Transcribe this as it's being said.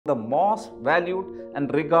the most valued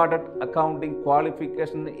and regarded accounting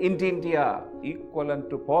qualification in India, equivalent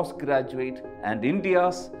to postgraduate, and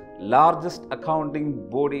India's largest accounting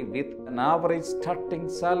body with an average starting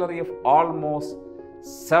salary of almost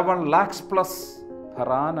 7 lakhs plus per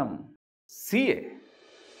annum. CA,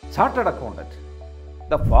 Chartered Accountant,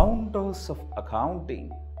 the founders of accounting,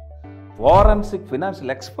 forensic financial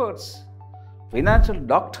experts, financial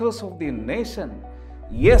doctors of the nation.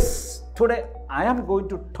 Yes, today I am going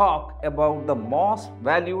to talk about the most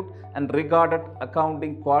valued and regarded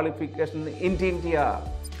accounting qualification in India,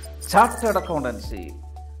 Chartered Accountancy.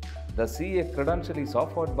 The CA credential is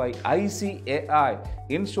offered by ICAI,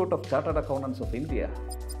 Institute of Chartered Accountants of India,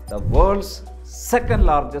 the world's second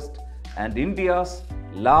largest and India's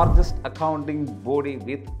largest accounting body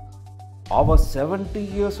with over 70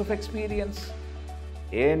 years of experience.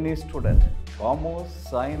 Any student, commerce,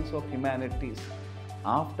 science or humanities,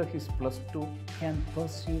 after his +2 can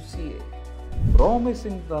pursue CA.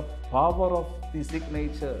 Promising the power of the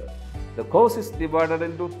signature, the course is divided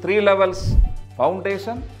into 3 levels: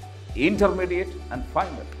 foundation, intermediate and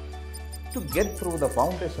final. To get through the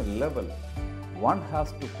foundation level, one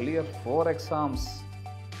has to clear 4 exams.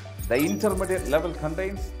 The intermediate level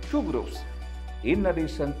contains 2 groups, in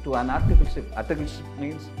addition to an articleship. Articleship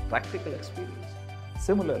means practical experience.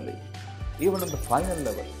 Similarly, even in the final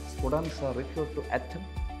level, students are required to attempt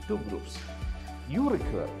 2 groups. You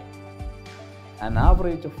require an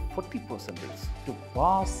average of 40% to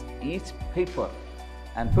pass each paper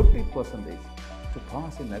and 50% to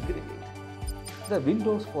pass in aggregate. The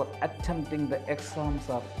windows for attempting the exams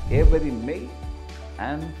are every May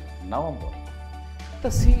and November.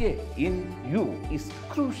 The CA in you is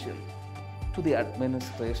crucial to the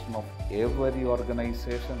administration of every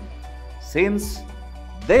organization, since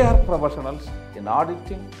they are professionals in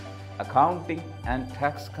auditing, accounting and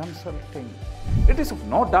tax consulting. It is of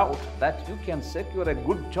no doubt that you can secure a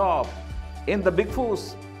good job in the big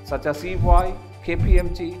fours such as EY,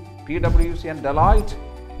 KPMG, PwC and Deloitte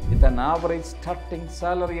with an average starting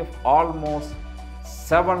salary of almost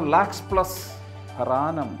 7 lakhs plus per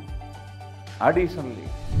annum. Additionally,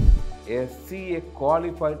 a CA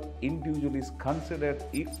qualified individual is considered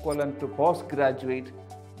equivalent to postgraduate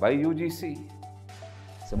by UGC.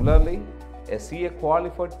 Similarly, a CA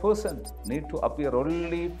qualified person needs to appear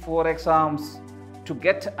only 4 exams to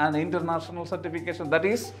get an international certification, that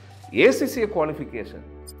is ACCA qualification.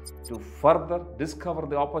 To further discover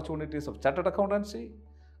the opportunities of chartered accountancy,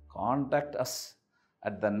 contact us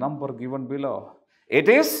at the number given below. It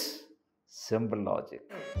is simple logic.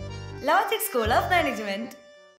 Logic School of Management.